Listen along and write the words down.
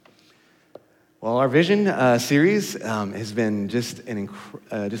Well, our Vision series has been just an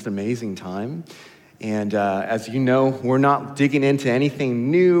amazing time. And as you know, we're not digging into anything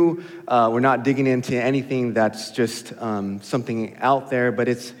new. We're not digging into anything that's just something out there, but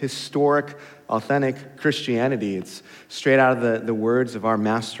it's historic, authentic Christianity. It's straight out of the words of our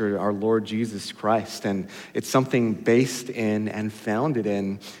Master, our Lord Jesus Christ. And it's something based in and founded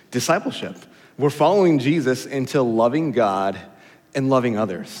in discipleship. We're following Jesus into loving God and loving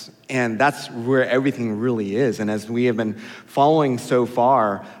others. And that's where everything really is. And as we have been following so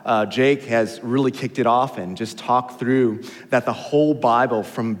far, Jake has really kicked it off and just talked through that the whole Bible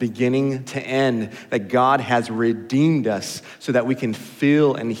from beginning to end, that God has redeemed us so that we can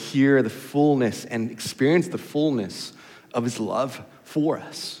feel and hear the fullness and experience the fullness of his love for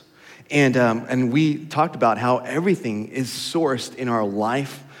us. And we talked about how everything is sourced in our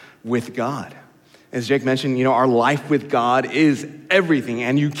life with God. As Jake mentioned, our life with God is everything,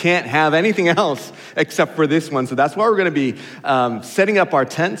 and you can't have anything else except for this one. So that's why we're going to be setting up our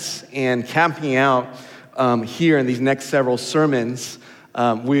tents and camping out here in these next several sermons.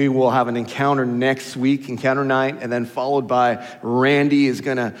 We will have an encounter next week, encounter night, and then followed by Randy is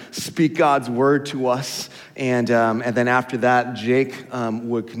going to speak God's word to us. And then after that, Jake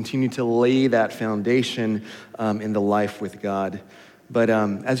would continue to lay that foundation in the life with God. But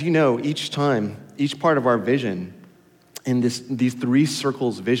as you know, each part of our vision in these three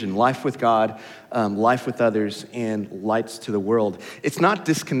circles vision, life with God, life with others, and lights to the world, it's not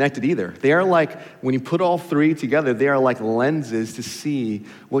disconnected either. They are like, when you put all three together, they are like lenses to see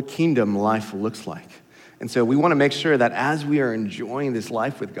what kingdom life looks like. And so we want to make sure that as we are enjoying this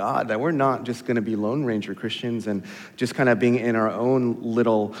life with God, that we're not just going to be Lone Ranger Christians and just kind of being in our own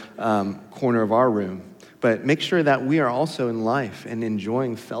little corner of our room. But make sure that we are also in life and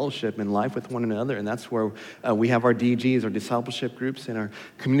enjoying fellowship and life with one another. And that's where we have our DGs, our discipleship groups, and our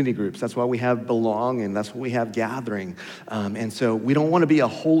community groups. That's why we have belonging. That's why we have gathering. And so we don't want to be a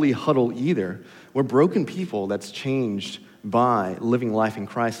holy huddle either. We're broken people that's changed by living life in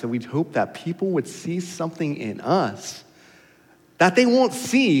Christ. So we hope that people would see something in us that they won't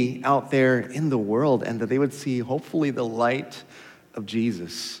see out there in the world, and that they would see, hopefully, the light of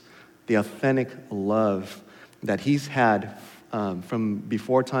Jesus, the authentic love that he's had from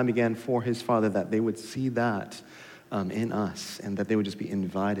before time began for his Father, that they would see that in us, and that they would just be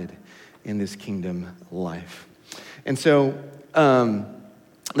invited in this kingdom life. And so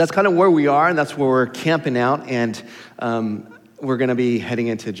that's kind of where we are, and that's where we're camping out, and we're going to be heading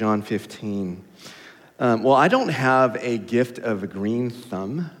into John 15. Well, I don't have a gift of a green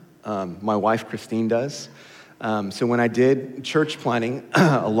thumb. My wife, Christine, does. So when I did church planning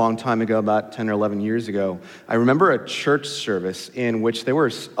a long time ago, about 10 or 11 years ago, I remember a church service in which there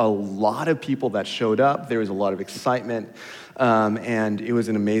were a lot of people that showed up. There was a lot of excitement, and it was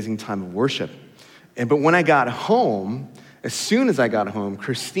an amazing time of worship. But when I got home, as soon as I got home,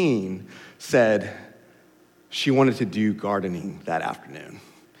 Christine said she wanted to do gardening that afternoon.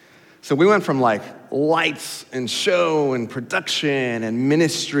 So we went from like lights and show and production and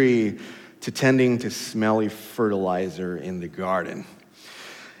ministry to tending to smelly fertilizer in the garden.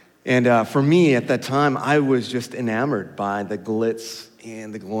 And for me at that time, I was just enamored by the glitz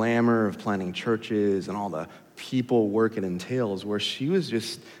and the glamour of planting churches and all the people work it entails, where she was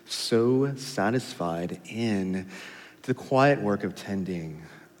just so satisfied in the quiet work of tending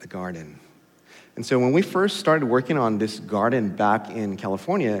a garden. And so when we first started working on this garden back in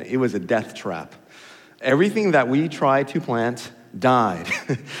California, it was a death trap. Everything that we tried to plant died.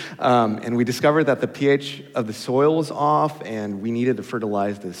 And we discovered that the pH of the soil was off, and we needed to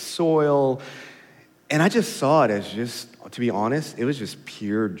fertilize the soil. And I just saw it as just, to be honest, it was just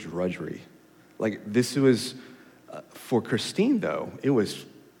pure drudgery. Like, this was, for Christine, though, it was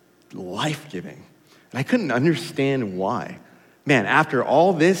life-giving. And I couldn't understand why. Man, after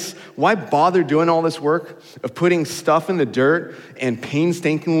all this, why bother doing all this work of putting stuff in the dirt and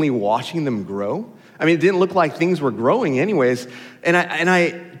painstakingly watching them grow? I mean, it didn't look like things were growing anyways. And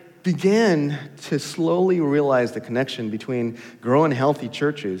I began to slowly realize the connection between growing healthy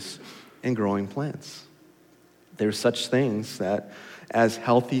churches and growing plants. There's such things as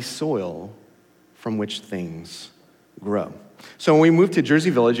healthy soil from which things grow. So when we moved to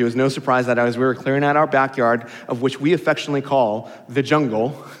Jersey Village, it was no surprise that as we were clearing out our backyard, of which we affectionately call the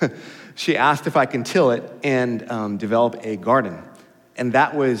jungle, she asked if I can till it and develop a garden. And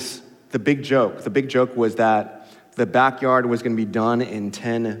that was the big joke. The big joke was that the backyard was going to be done in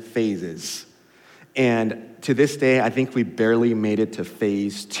 10 phases. And to this day, I think we barely made it to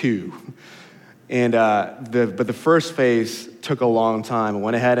phase 2. And but the first phase took a long time. I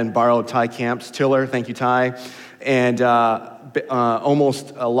went ahead and borrowed Ty Camp's tiller. Thank you, Ty. And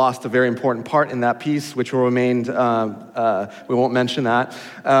almost lost a very important part in that piece, which will remain, we won't mention that.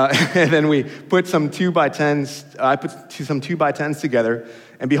 And then we put some 2x10s, I put some 2x10s together,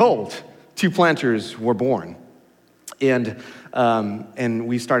 and behold, 2 planters were born. And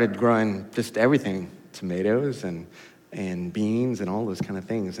we started growing just everything, tomatoes and beans and all those kind of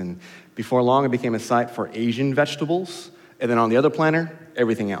things. And before long, it became a site for Asian vegetables. And then on the other planter,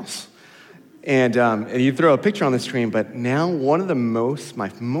 everything else. And you throw a picture on the screen, but now one of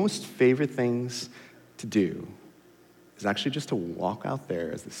my most favorite things to do is actually just to walk out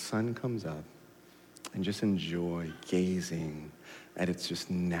there as the sun comes up and just enjoy gazing at its just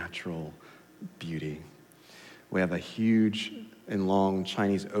natural beauty. We have a huge and long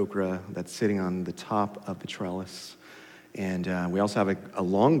Chinese okra that's sitting on the top of the trellis. And we also have a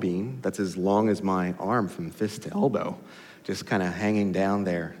long bean that's as long as my arm from fist to elbow, just kind of hanging down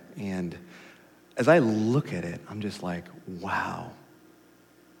there. And as I look at it, I'm just like, wow.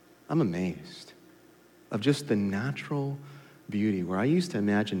 I'm amazed of just the natural beauty where I used to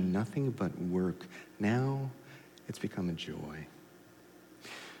imagine nothing but work. Now it's become a joy.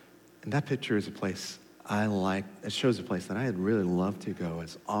 And that picture is a place I like. It shows a place that I'd really love to go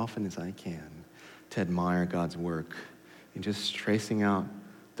as often as I can to admire God's work and just tracing out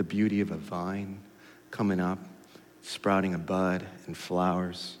the beauty of a vine coming up, sprouting a bud and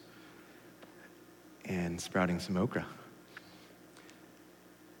flowers, and sprouting some okra.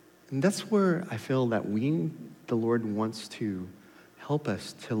 And that's where I feel that the Lord wants to help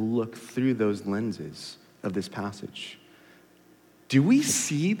us to look through those lenses of this passage. Do we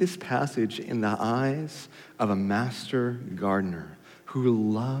see this passage in the eyes of a master gardener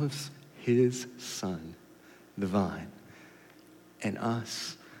who loves his son, the vine, and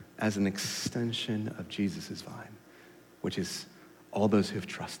us as an extension of Jesus' vine, which is all those who have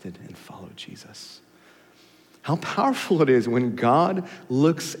trusted and followed Jesus? How powerful it is when God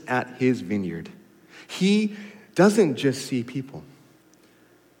looks at his vineyard. He doesn't just see people,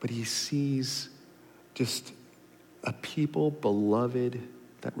 but he sees just a people beloved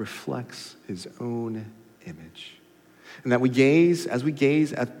that reflects his own image. And that as we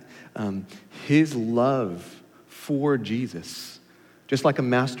gaze at his love for Jesus, just like a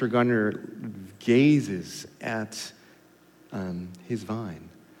master gardener gazes at his vine.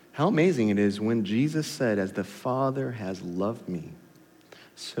 How amazing it is when Jesus said, "As the Father has loved me,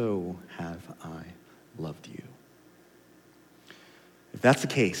 so have I loved you." If that's the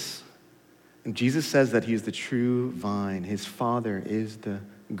case, and Jesus says that he is the true vine, his Father is the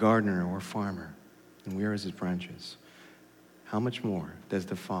gardener or farmer, and we are as his branches, how much more does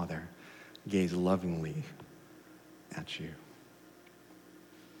the Father gaze lovingly at you?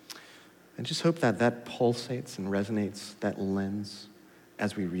 And just hope that pulsates and resonates, that lens,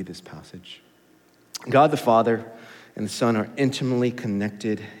 as we read this passage. God the Father and the Son are intimately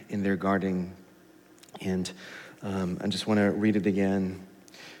connected in their gardening. And I just want to read it again.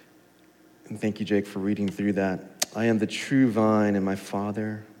 And thank you, Jake, for reading through that. I am the true vine, and my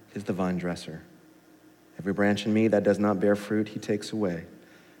Father is the vine dresser. Every branch in me that does not bear fruit, he takes away.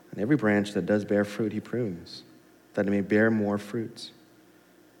 And every branch that does bear fruit, he prunes, that it may bear more fruits.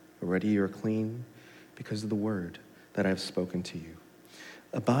 Already you are clean because of the word that I have spoken to you.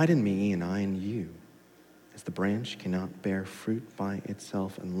 Abide in me, and I in you. As the branch cannot bear fruit by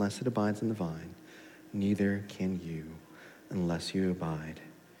itself unless it abides in the vine, neither can you unless you abide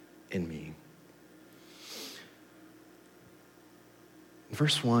in me. In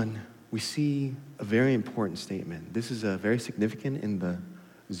verse 1, we see a very important statement. This is very significant in the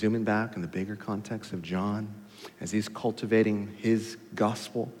zooming back in the bigger context of John as he's cultivating his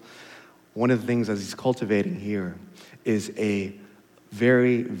gospel. One of the things as he's cultivating here is a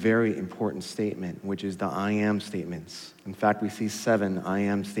very, very important statement, which is the I am statements. In fact, we see 7 I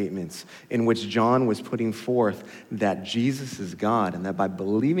am statements in which John was putting forth that Jesus is God and that by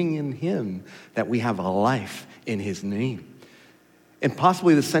believing in him, that we have a life in his name. And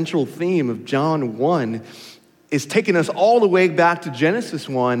possibly the central theme of John 1 is taking us all the way back to Genesis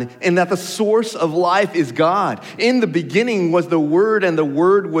 1, and that the source of life is God. In the beginning was the Word, and the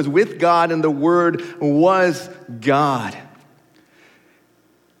Word was with God, and the Word was God.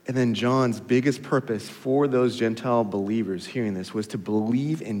 And then John's biggest purpose for those Gentile believers hearing this was to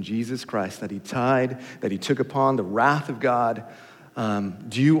believe in Jesus Christ, that he died, that he took upon the wrath of God,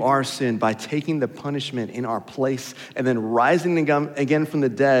 due our sin by taking the punishment in our place and then rising again from the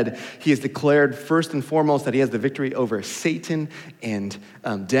dead. He has declared first and foremost that he has the victory over Satan and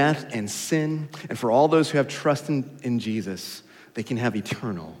death and sin. And for all those who have trust in Jesus, they can have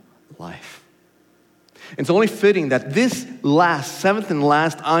eternal life. It's only fitting that this 7th and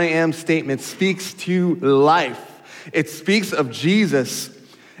last I am statement speaks to life. It speaks of Jesus,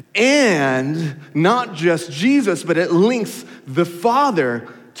 and not just Jesus, but it links the Father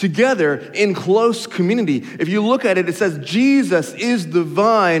together in close community. If you look at it, it says Jesus is the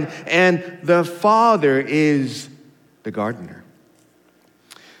vine and the Father is the gardener.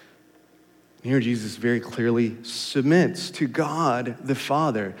 Here, Jesus very clearly submits to God the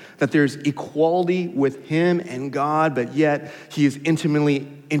Father, that there's equality with him and God, but yet he is intimately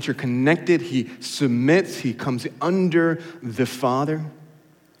interconnected. He submits, he comes under the Father,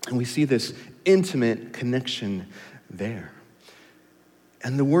 and we see this intimate connection there.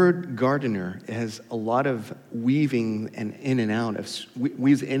 And the word gardener has a lot of weaving and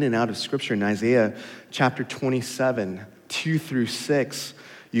weaves in and out of Scripture. In Isaiah chapter 27, 2-6,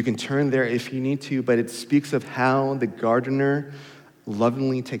 you can turn there if you need to, but it speaks of how the gardener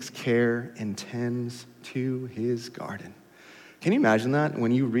lovingly takes care and tends to his garden. Can you imagine that?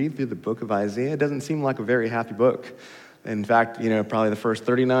 When you read through the book of Isaiah, it doesn't seem like a very happy book. In fact, probably the first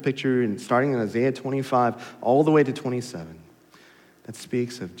 39 picture, and starting in Isaiah 25 all the way to 27, that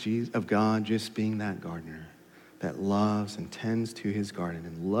speaks of God just being that gardener that loves and tends to his garden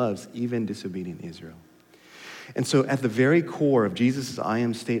and loves even disobedient Israel. And so at the very core of Jesus' I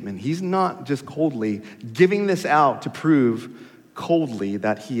am statement, he's not just coldly giving this out to prove coldly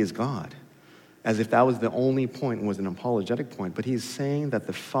that he is God, as if that was the only point and was an apologetic point, but he's saying that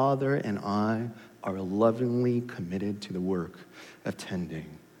the Father and I are lovingly committed to the work of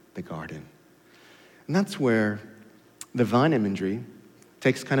tending the garden. And that's where the vine imagery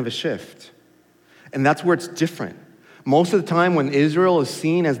takes kind of a shift. And that's where it's different. Most of the time when Israel is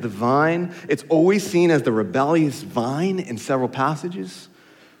seen as the vine, it's always seen as the rebellious vine in several passages.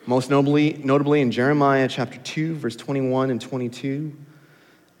 Most notably in Jeremiah chapter 2, verse 21 and 22.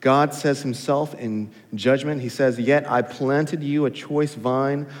 God says himself in judgment, he says, "Yet I planted you a choice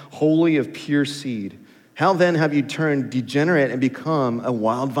vine, wholly of pure seed. How then have you turned degenerate and become a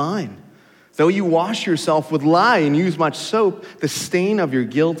wild vine? Though you wash yourself with lye and use much soap, the stain of your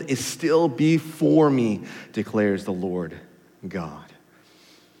guilt is still before me, declares the Lord God."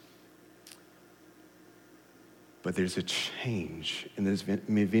 But there's a change in this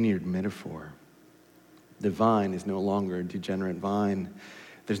vineyard metaphor. The vine is no longer a degenerate vine.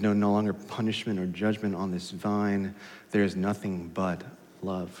 There's no longer punishment or judgment on this vine. There is nothing but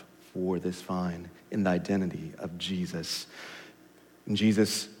love for this vine in the identity of Jesus. And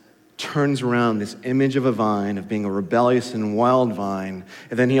Jesus turns around this image of a vine, of being a rebellious and wild vine,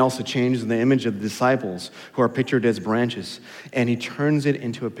 and then he also changes the image of the disciples, who are pictured as branches, and he turns it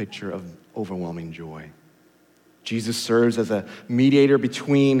into a picture of overwhelming joy. Jesus serves as a mediator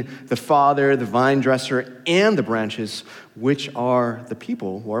between the Father, the vine dresser, and the branches, which are the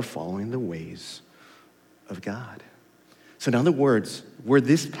people who are following the ways of God. So in other words, where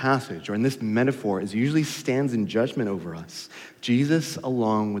this passage or in this metaphor is usually stands in judgment over us, Jesus,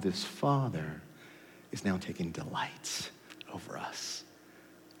 along with his Father, is now taking delight over us.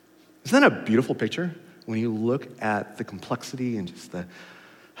 Isn't that a beautiful picture when you look at the complexity and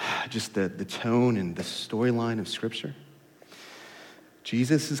just the tone and the storyline of Scripture?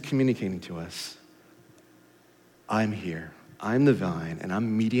 Jesus is communicating to us, I'm here. I'm the vine, and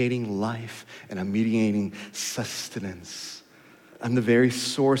I'm mediating life, and I'm mediating sustenance. I'm the very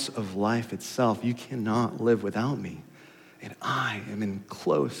source of life itself. You cannot live without me. And I am in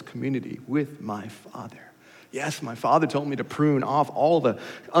close community with my Father. Yes, my Father told me to prune off all the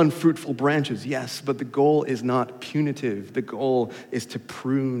unfruitful branches. Yes, but the goal is not punitive. The goal is to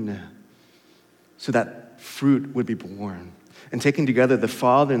prune so that fruit would be born. And taken together, the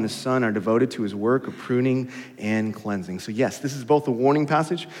Father and the Son are devoted to his work of pruning and cleansing. So yes, this is both a warning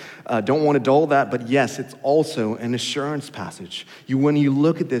passage. Don't want to dull that, but yes, it's also an assurance passage. When you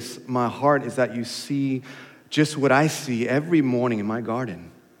look at this, my heart is that you see just what I see every morning in my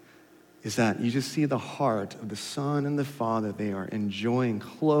garden, is that you just see the heart of the Son and the Father. They are enjoying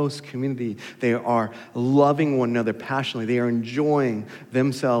close community. They are loving one another passionately. They are enjoying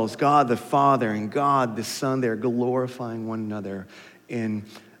themselves, God the Father and God the Son. They are glorifying one another in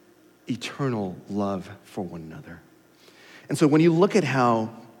eternal love for one another. And so when you look at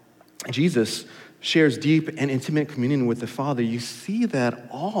how Jesus shares deep and intimate communion with the Father, you see that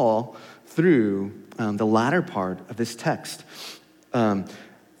all through the latter part of this text.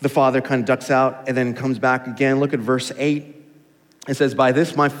 The Father kind of ducks out and then comes back again. Look at verse 8. It says, "By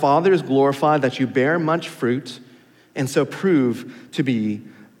this my Father is glorified, that you bear much fruit, and so prove to be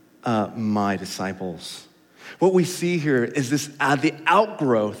my disciples." What we see here is this, the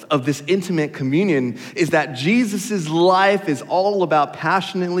outgrowth of this intimate communion is that Jesus' life is all about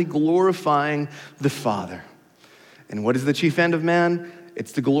passionately glorifying the Father. And what is the chief end of man?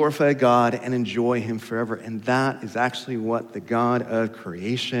 it's to glorify God and enjoy him forever. And that is actually what the God of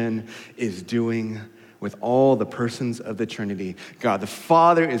creation is doing with all the persons of the Trinity. God the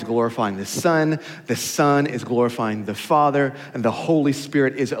Father is glorifying the Son is glorifying the Father, and the Holy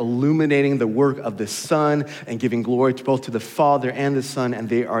Spirit is illuminating the work of the Son and giving glory to both to the Father and the Son, and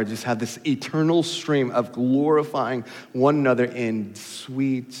they are just have this eternal stream of glorifying one another in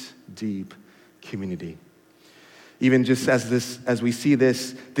sweet, deep community. Even just as we see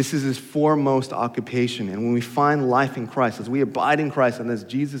this is his foremost occupation. And when we find life in Christ, as we abide in Christ, and as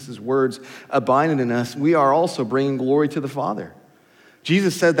Jesus' words abide in us, we are also bringing glory to the Father.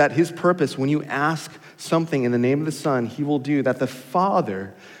 Jesus said that his purpose, when you ask something in the name of the Son, he will do, that the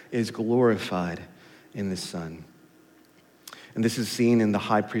Father is glorified in the Son. And this is seen in the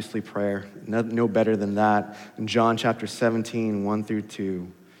high priestly prayer. No better than that. In John chapter 17, 1-2.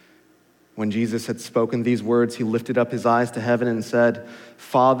 When Jesus had spoken these words, he lifted up his eyes to heaven and said,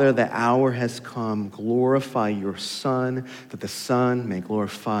 Father, the hour has come. Glorify your Son, that the Son may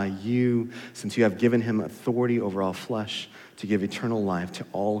glorify you, since you have given him authority over all flesh to give eternal life to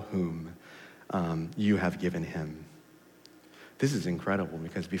all whom you have given him. This is incredible,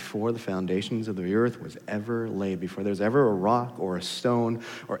 because before the foundations of the earth was ever laid, before there's ever a rock or a stone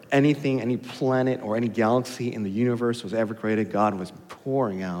or anything, any planet or any galaxy in the universe was ever created, God was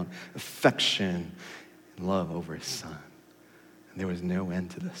pouring out affection and love over his Son. And there was no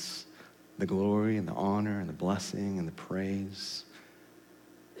end to this. The glory and the honor and the blessing and the praise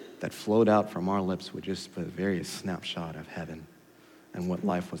that flowed out from our lips were just a very snapshot of heaven and what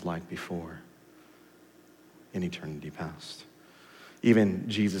life was like before in eternity past. Even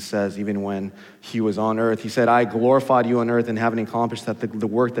Jesus says, even when he was on earth, he said, I glorified you on earth and haven't accomplished that the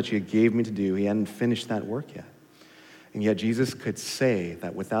work that you gave me to do. He hadn't finished that work yet. And yet Jesus could say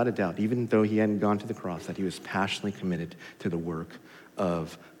that without a doubt, even though he hadn't gone to the cross, that he was passionately committed to the work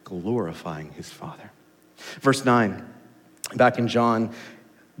of glorifying his Father. Verse 9, back in John,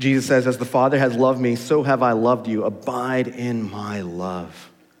 Jesus says, as the Father has loved me, so have I loved you. Abide in my love.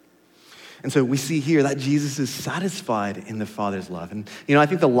 And so we see here that Jesus is satisfied in the Father's love. And, I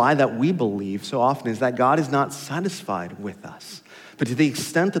think the lie that we believe so often is that God is not satisfied with us. But to the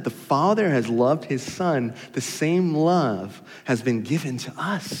extent that the Father has loved his Son, the same love has been given to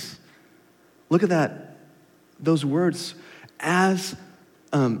us. Look at that, those words. As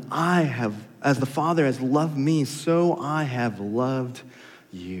the Father has loved me, so I have loved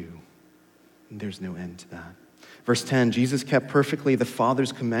you. And there's no end to that. Verse 10, Jesus kept perfectly the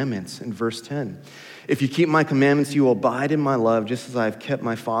Father's commandments. In verse 10, if you keep my commandments, you will abide in my love, just as I have kept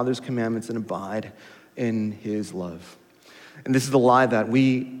my Father's commandments and abide in his love. And this is the lie that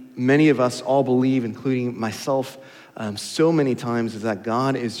many of us all believe, including myself, so many times, is that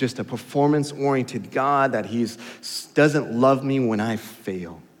God is just a performance-oriented God, that he doesn't love me when I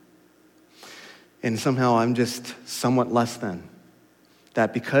fail. And somehow I'm just somewhat less than.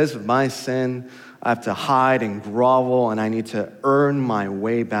 That because of my sin, I have to hide and grovel, and I need to earn my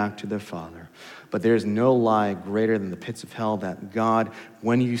way back to the Father. But there's no lie greater than the pits of hell, that God,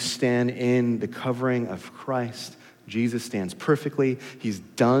 when you stand in the covering of Christ, Jesus stands perfectly. He's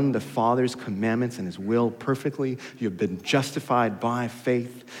done the Father's commandments and his will perfectly. You have been justified by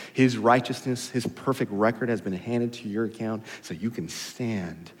faith. His righteousness, his perfect record has been handed to your account, so you can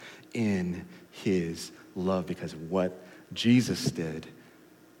stand in his love because of what Jesus did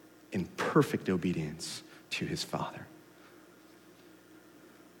in perfect obedience to his Father.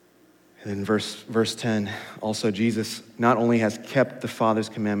 And in verse 10, also Jesus not only has kept the Father's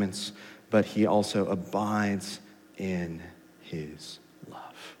commandments, but he also abides in his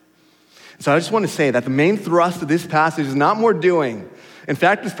love. So I just want to say that the main thrust of this passage is not more doing. In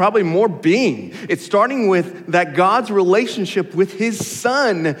fact, it's probably more being. It's starting with that God's relationship with his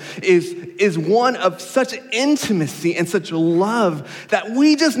Son is one of such intimacy and such love that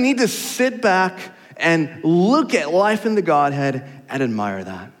we just need to sit back and look at life in the Godhead and admire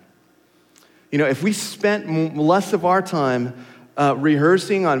that. If we spent less of our time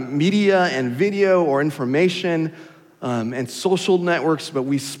rehearsing on media and video or information and social networks, but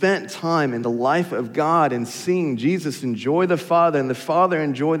we spent time in the life of God and seeing Jesus enjoy the Father and the Father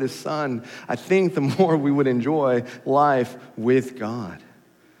enjoy the Son, I think the more we would enjoy life with God.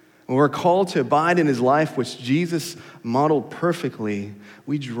 When we're called to abide in his life, which Jesus modeled perfectly,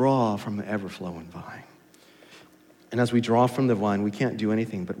 we draw from the ever-flowing vine. And as we draw from the vine, we can't do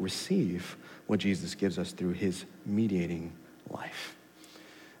anything but receive what Jesus gives us through his mediating life.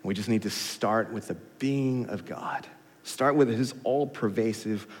 We just need to start with the being of God. Start with his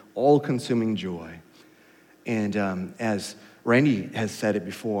all-pervasive, all-consuming joy. And as Randy has said it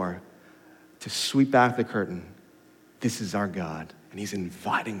before, to sweep back the curtain, this is our God and he's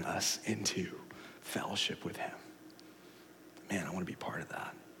inviting us into fellowship with him. Man, I want to be part of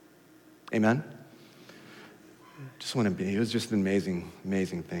that. Amen? Just want to be. It was just an amazing,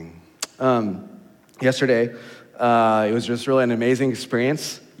 amazing thing. Yesterday, it was just really an amazing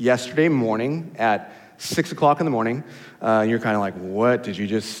experience. Yesterday morning at 6 o'clock in the morning, you're kind of like, what did you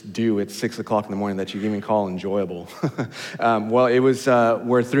just do at 6 o'clock in the morning that you even call enjoyable? Well, it was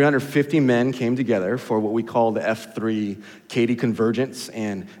where 350 men came together for what we call the F3 Katie Convergence,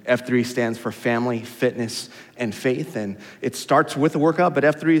 and F3 stands for Family, Fitness, and Faith, and it starts with a workout, but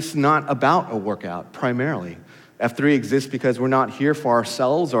F3 is not about a workout primarily. F3 exists because we're not here for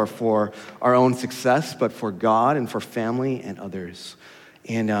ourselves or for our own success, but for God and for family and others.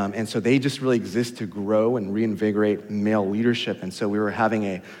 And so they just really exist to grow and reinvigorate male leadership. And so we were having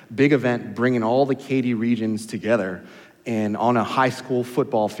a big event bringing all the Katy regions together and on a high school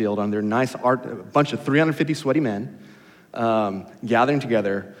football field under a bunch of 350 sweaty men gathering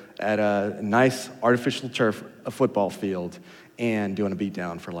together at a nice artificial turf football field and doing a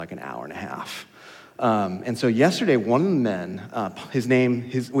beatdown for like an hour and a half. And so yesterday, one of the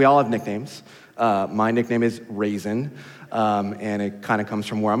men, we all have nicknames. My nickname is Raisin. And it kind of comes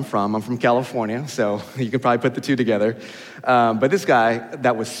from where I'm from. I'm from California, so you can probably put the two together. But this guy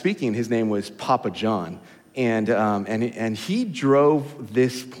that was speaking, his name was Papa John, and he drove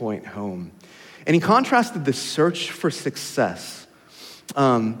this point home. And he contrasted the search for success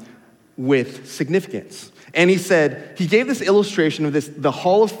with significance. And he said, he gave this illustration of the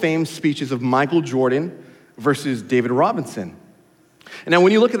Hall of Fame speeches of Michael Jordan versus David Robinson. And now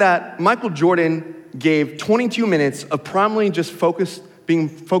when you look at that, Michael Jordan gave 22 minutes of primarily just being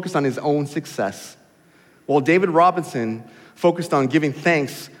focused on his own success, while David Robinson focused on giving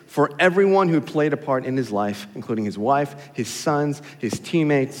thanks for everyone who played a part in his life, including his wife, his sons, his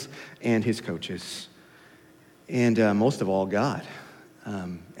teammates, and his coaches. And most of all, God.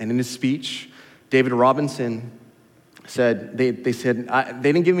 And in his speech, David Robinson said, they said,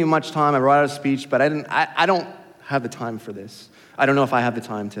 they didn't give me much time. I wrote out a speech, but I don't have the time for this. I don't know if I have the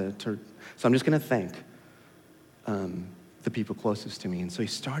time to so I'm just going to thank the people closest to me. And so he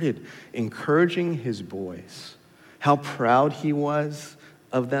started encouraging his boys, how proud he was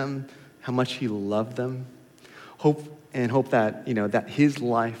of them, how much he loved them. Hope that, that his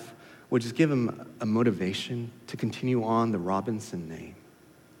life would just give him a motivation to continue on the Robinson name.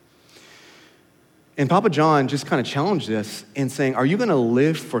 And Papa John just kind of challenged us in saying, are you going to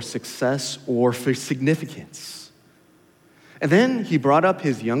live for success or for significance? And then he brought up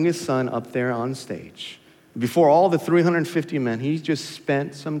his youngest son up there on stage. Before all the 350 men, he just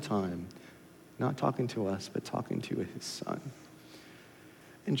spent some time not talking to us, but talking to his son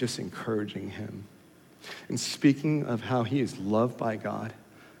and just encouraging him and speaking of how he is loved by God.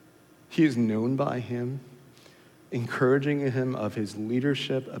 He is known by him, encouraging him of his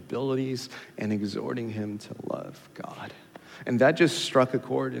leadership abilities and exhorting him to love God. And that just struck a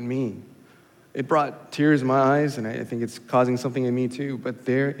chord in me. It brought tears in my eyes, and I think it's causing something in me too, but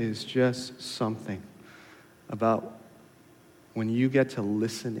there is just something about when you get to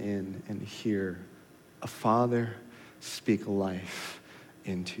listen in and hear a father speak life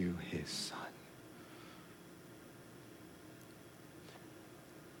into his son.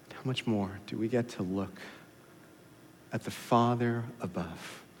 How much more do we get to look at the Father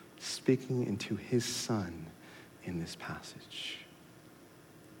above speaking into his son in this passage?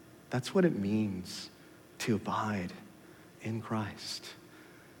 That's what it means to abide in Christ.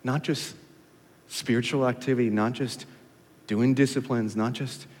 Not just spiritual activity, not just doing disciplines, not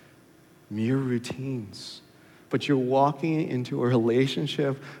just mere routines, but you're walking into a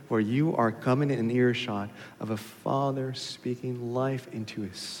relationship where you are coming in earshot of a father speaking life into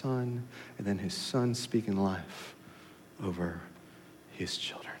his son, and then his son speaking life over his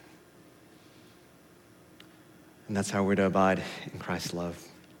children. And that's how we're to abide in Christ's love.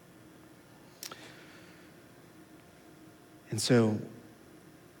 And so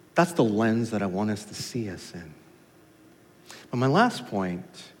that's the lens that I want us to see us in. But my last point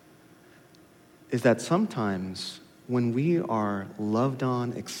is that sometimes when we are loved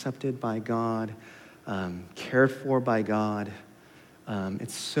on, accepted by God, cared for by God,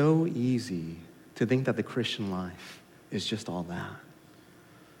 it's so easy to think that the Christian life is just all that.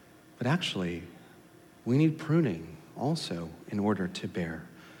 But actually, we need pruning also in order to bear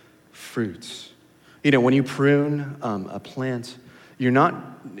fruits. When you prune a plant, you're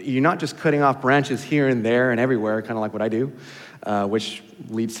not just cutting off branches here and there and everywhere, kind of like what I do, which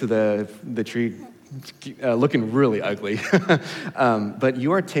leads to the tree looking really ugly. But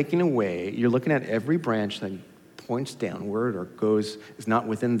you are taking away, you're looking at every branch that points downward or is not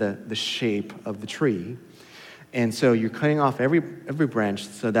within the shape of the tree, And so you're cutting off every branch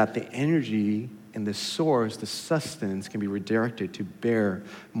so that the energy and the source, the sustenance, can be redirected to bear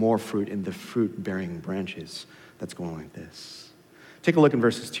more fruit in the fruit-bearing branches. That's going like this. Take a look in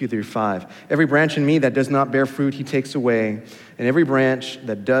verses 2-5. Every branch in me that does not bear fruit, he takes away. And every branch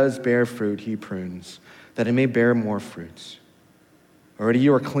that does bear fruit, he prunes, that it may bear more fruits. Already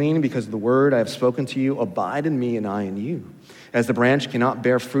you are clean because of the word I have spoken to you. Abide in me and I in you. As the branch cannot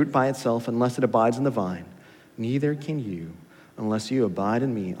bear fruit by itself unless it abides in the vine, neither can you unless you abide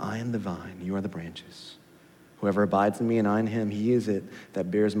in me. I am the vine, you are the branches. Whoever abides in me and I in him, he is it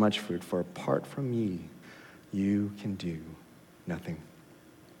that bears much fruit. For apart from me, you can do nothing.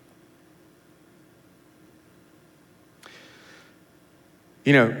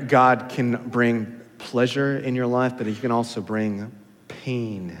 You know, God can bring pleasure in your life, but he can also bring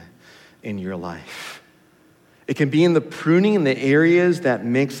pain in your life. It can be in the pruning in the areas that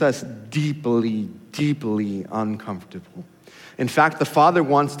makes us deeply, deeply uncomfortable. In fact, the Father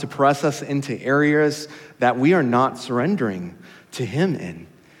wants to press us into areas that we are not surrendering to him in.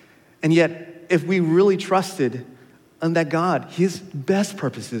 And yet, if we really trusted that God, his best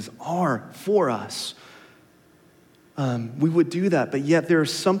purposes are for us, we would do that. But yet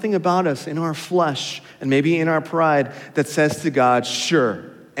there's something about us in our flesh and maybe in our pride that says to God,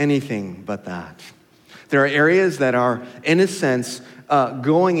 sure, anything but that. There are areas that are, in a sense,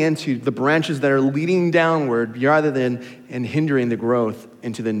 going into the branches that are leading downward rather than and hindering the growth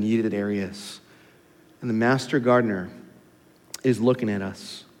into the needed areas. And the master gardener is looking at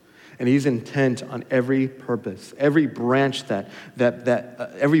us. And he's intent on every purpose, every branch that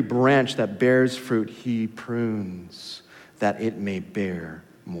bears fruit, he prunes that it may bear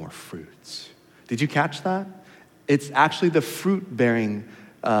more fruits. Did you catch that? It's actually the fruit-bearing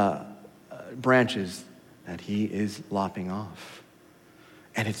branches that he is lopping off,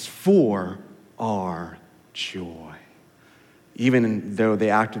 and it's for our joy, even though the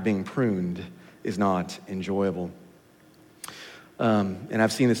act of being pruned is not enjoyable. And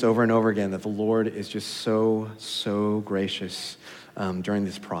I've seen this over and over again, that the Lord is just so gracious during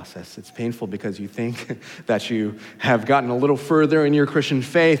this process. It's painful because you think that you have gotten a little further in your Christian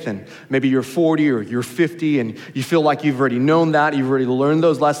faith, and maybe you're 40 or you're 50, and you feel like you've already known that, you've already learned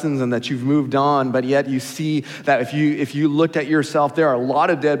those lessons, and that you've moved on. But yet you see that if you looked at yourself, there are a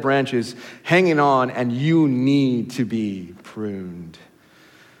lot of dead branches hanging on, and you need to be pruned.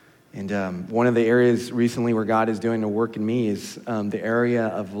 And one of the areas recently where God is doing the work in me is the area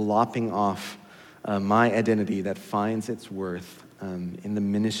of lopping off my identity that finds its worth in the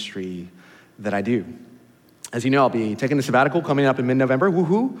ministry that I do. As you know, I'll be taking a sabbatical coming up in mid-November.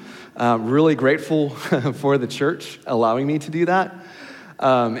 Woohoo! Really grateful for the church allowing me to do that.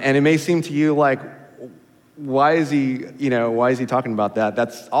 And it may seem to you like, why is he talking about that?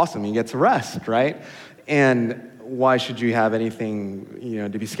 That's awesome. He gets a rest, right? And why should you have anything,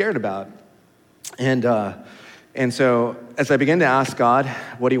 to be scared about? And so as I began to ask God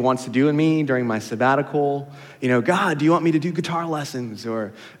what he wants to do in me during my sabbatical, God, do you want me to do guitar lessons?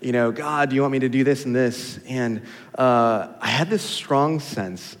 Or, God, do you want me to do this and this? And I had this strong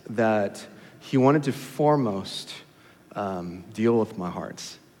sense that he wanted to foremost deal with my heart.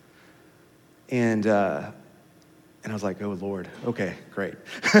 And I was like, oh, Lord, okay, great.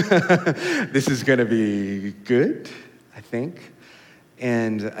 This is going to be good, I think.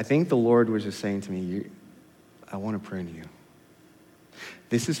 And I think the Lord was just saying to me, I want to prune you.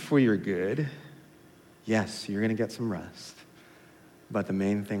 This is for your good. Yes, you're going to get some rest. But the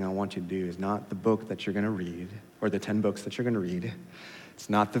main thing I want you to do is not the book that you're going to read or the 10 books that you're going to read. It's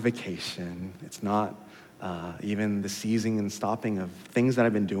not the vacation. It's not even the seizing and stopping of things that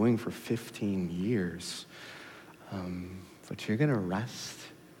I've been doing for 15 years. But you're going to rest,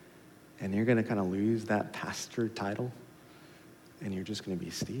 and you're going to kind of lose that pastor title, and you're just going to be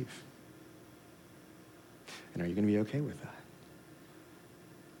Steve. And are you going to be okay with that?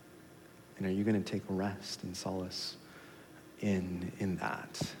 And are you going to take rest and solace in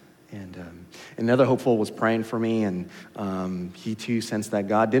that? And another hopeful was praying for me, and he too sensed that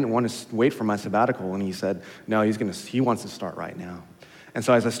God didn't want to wait for my sabbatical, and he said, no, he wants to start right now. And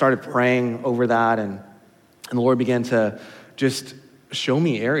so as I started praying over that, and the Lord began to just show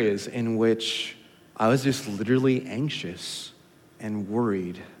me areas in which I was just literally anxious and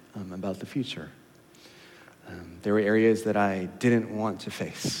worried about the future. There were areas that I didn't want to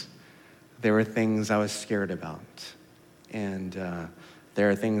face. There were things I was scared about. And there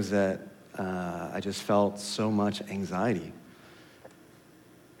are things that I just felt so much anxiety.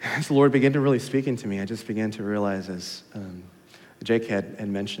 As the Lord began to really speak into me, I just began to realize, as Jake had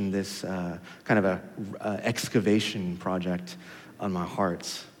mentioned, this kind of a excavation project on my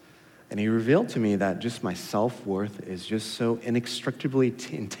heart. And he revealed to me that just my self-worth is just so inextricably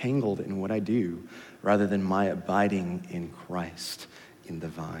entangled in what I do rather than my abiding in Christ, in the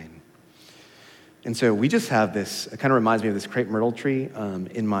vine. And so we just have this, it kind of reminds me of this crepe myrtle tree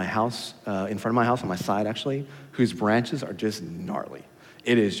in my house, in front of my house, on my side actually, whose branches are just gnarly.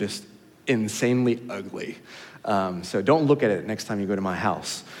 It is just insanely ugly. So don't look at it next time you go to my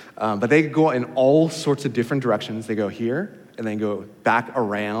house. But they go in all sorts of different directions. They go here, and then go back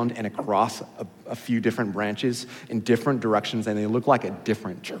around and across a few different branches in different directions, and they look like a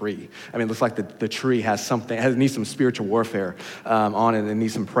different tree. I mean, it looks like the tree has something, needs some spiritual warfare on it, and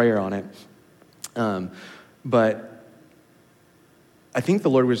needs some prayer on it. But I think the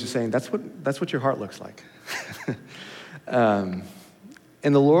Lord was just saying, that's what your heart looks like. And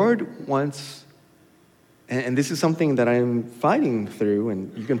the Lord wants, and this is something that I'm fighting through,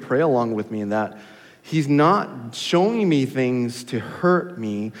 and you can pray along with me in that, He's not showing me things to hurt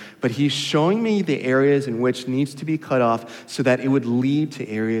me, but he's showing me the areas in which needs to be cut off so that it would lead to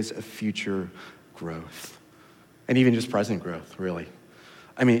areas of future growth. And even just present growth, really.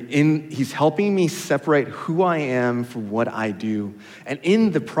 I mean, he's helping me separate who I am from what I do. And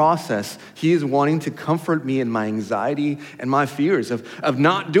in the process, he is wanting to comfort me in my anxiety and my fears of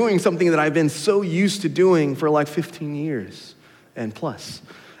not doing something that I've been so used to doing for like 15 years and plus.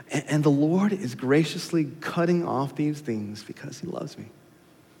 And the Lord is graciously cutting off these things because he loves me.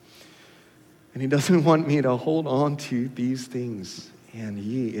 And he doesn't want me to hold on to these things. And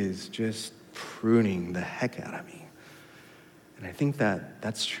he is just pruning the heck out of me. And I think that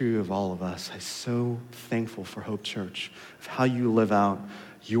that's true of all of us. I'm so thankful for Hope Church, of how you live out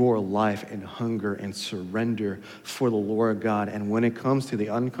your life in hunger and surrender for the Lord God. And when it comes to the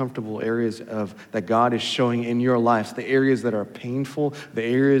uncomfortable areas that God is showing in your lives, the areas that are painful, the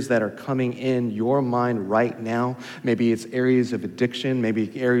areas that are coming in your mind right now, maybe it's areas of addiction,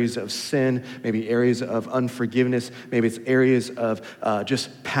 maybe areas of sin, maybe areas of unforgiveness, maybe it's areas of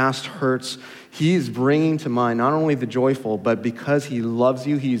just past hurts. He's bringing to mind not only the joyful, but because he loves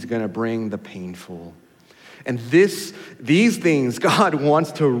you, he's going to bring the painful. And these things God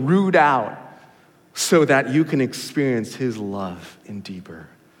wants to root out so that you can experience his love in deeper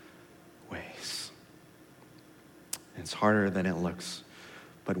ways. And it's harder than it looks.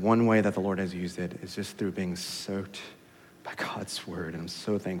 But one way that the Lord has used it is just through being soaked by God's word. And I'm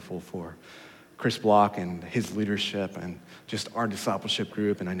so thankful for Chris Block and his leadership and just our discipleship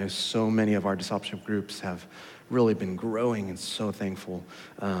group. And I know so many of our discipleship groups have really been growing, and so thankful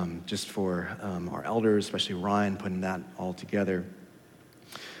just for our elders, especially Ryan, putting that all together.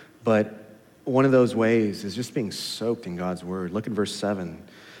 But one of those ways is just being soaked in God's word. Look at verse 7.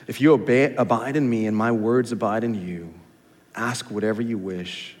 If you abide in me and my words abide in you, ask whatever you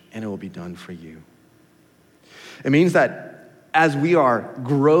wish and it will be done for you. It means that as we are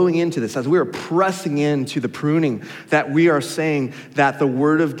growing into this, as we are pressing into the pruning, that we are saying that the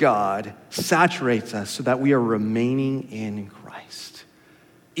word of God saturates us so that we are remaining in Christ.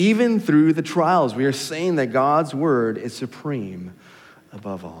 Even through the trials, we are saying that God's word is supreme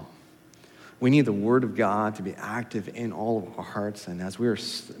above all. We need the word of God to be active in all of our hearts. And as we are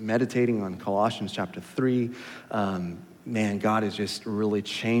meditating on Colossians chapter 3, man, God is just really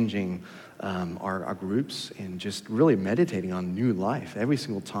changing our groups and just really meditating on new life. Every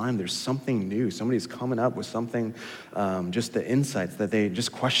single time there's something new. Somebody's coming up with something, just the insights that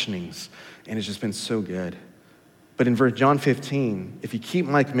just questionings. And it's just been so good. But in John 15, if you keep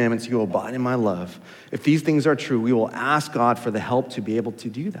my commandments, you will abide in my love. If these things are true, we will ask God for the help to be able to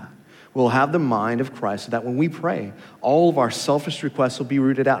do that. We'll have the mind of Christ so that when we pray, all of our selfish requests will be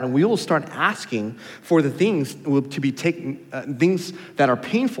rooted out, and we will start asking for the things to be taken, things that are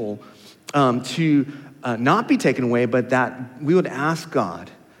painful to not be taken away, but that we would ask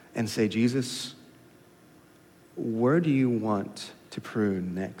God and say, Jesus, where do you want to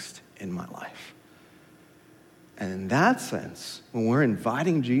prune next in my life? And in that sense, when we're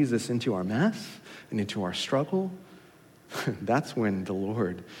inviting Jesus into our mess and into our struggle, that's when the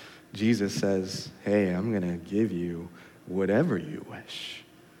Lord Jesus says, hey, I'm going to give you whatever you wish.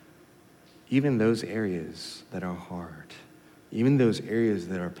 Even those areas that are hard, even those areas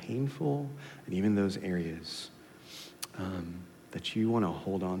that are painful, and even those areas that you want to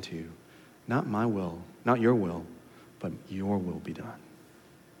hold on to. Not my will, not your will, but your will be done.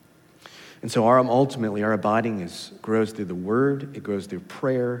 And so ultimately our abiding grows through the word, it grows through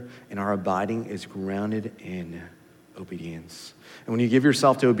prayer, and our abiding is grounded in obedience. And when you give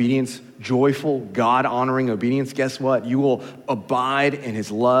yourself to obedience, joyful, God-honoring obedience, guess what? You will abide in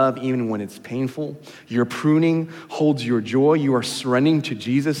his love even when it's painful. Your pruning holds your joy. You are surrendering to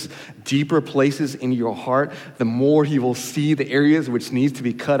Jesus deeper places in your heart. The more he will see the areas which needs to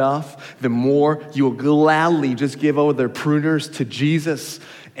be cut off, the more you will gladly just give over the pruners to Jesus,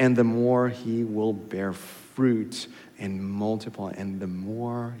 and the more he will bear fruit and multiply, and the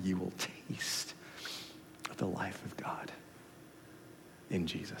more you will taste of the life of God in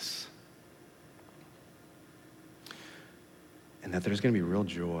Jesus. And that there's going to be real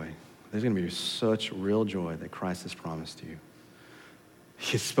joy. There's going to be such real joy that Christ has promised you.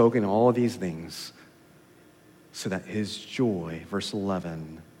 He's spoken all of these things so that his joy, verse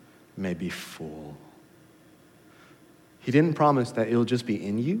 11, may be full. He didn't promise that it'll just be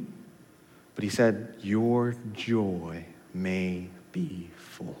in you, but he said, your joy may be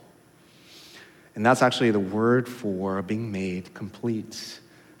full. And that's actually the word for being made complete,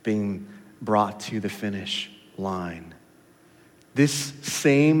 being brought to the finish line. This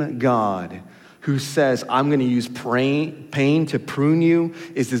same God who says, I'm going to use pain to prune you,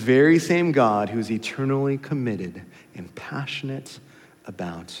 is this very same God who is eternally committed and passionate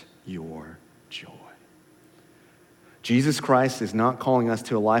about your joy. Jesus Christ is not calling us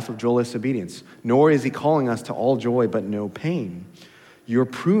to a life of joyless obedience, nor is he calling us to all joy but no pain. Your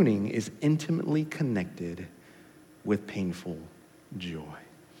pruning is intimately connected with painful joy.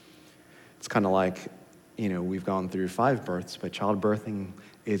 It's kind of like, we've gone through 5 births, but childbirthing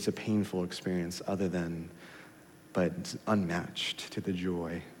is a painful experience but unmatched to the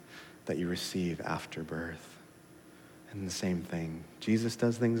joy that you receive after birth. And the same thing, Jesus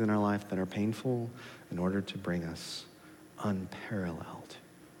does things in our life that are painful in order to bring us unparalleled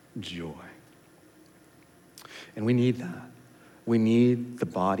joy. And we need that. We need the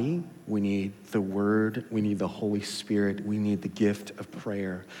body, we need the word, we need the Holy Spirit, we need the gift of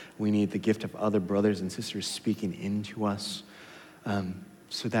prayer, we need the gift of other brothers and sisters speaking into us,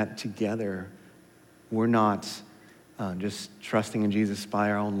 so that together we're not just trusting in Jesus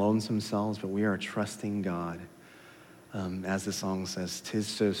by our own lonesome selves, but we are trusting God. As the song says, 'tis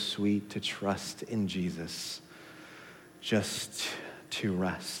so sweet to trust in Jesus, just to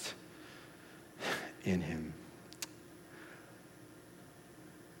rest in him.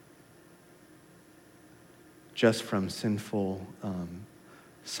 Just from sinful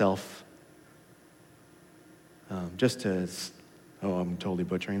self, I'm totally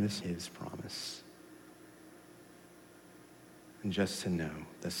butchering this, his promise. And just to know,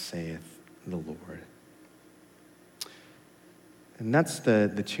 thus saith the Lord. And that's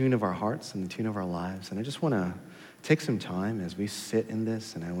the tune of our hearts and the tune of our lives. And I just want to take some time as we sit in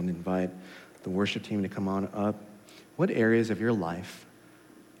this, and I want to invite the worship team to come on up. What areas of your life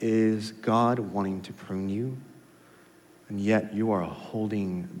is God wanting to prune you, and yet you are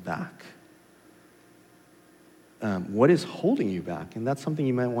holding back? What is holding you back? And that's something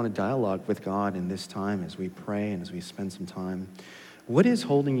you might want to dialogue with God in this time as we pray and as we spend some time. What is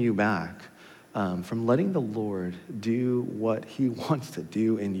holding you back from letting the Lord do what he wants to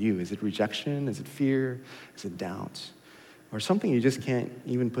do in you? Is it rejection? Is it fear? Is it doubt? Or something you just can't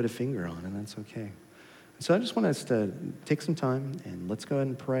even put a finger on, and that's okay. So I just want us to take some time, and let's go ahead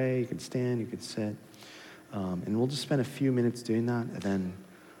and pray. You could stand, you could sit. And we'll just spend a few minutes doing that, and then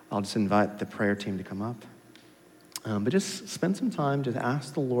I'll just invite the prayer team to come up. But just spend some time to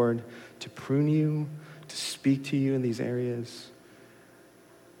ask the Lord to prune you, to speak to you in these areas.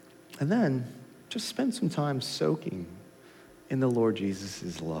 And then just spend some time soaking in the Lord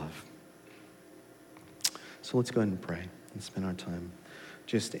Jesus' love. So let's go ahead and pray and spend our time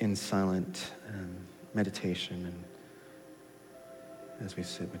just in silent meditation and as we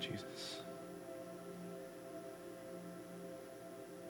sit with Jesus.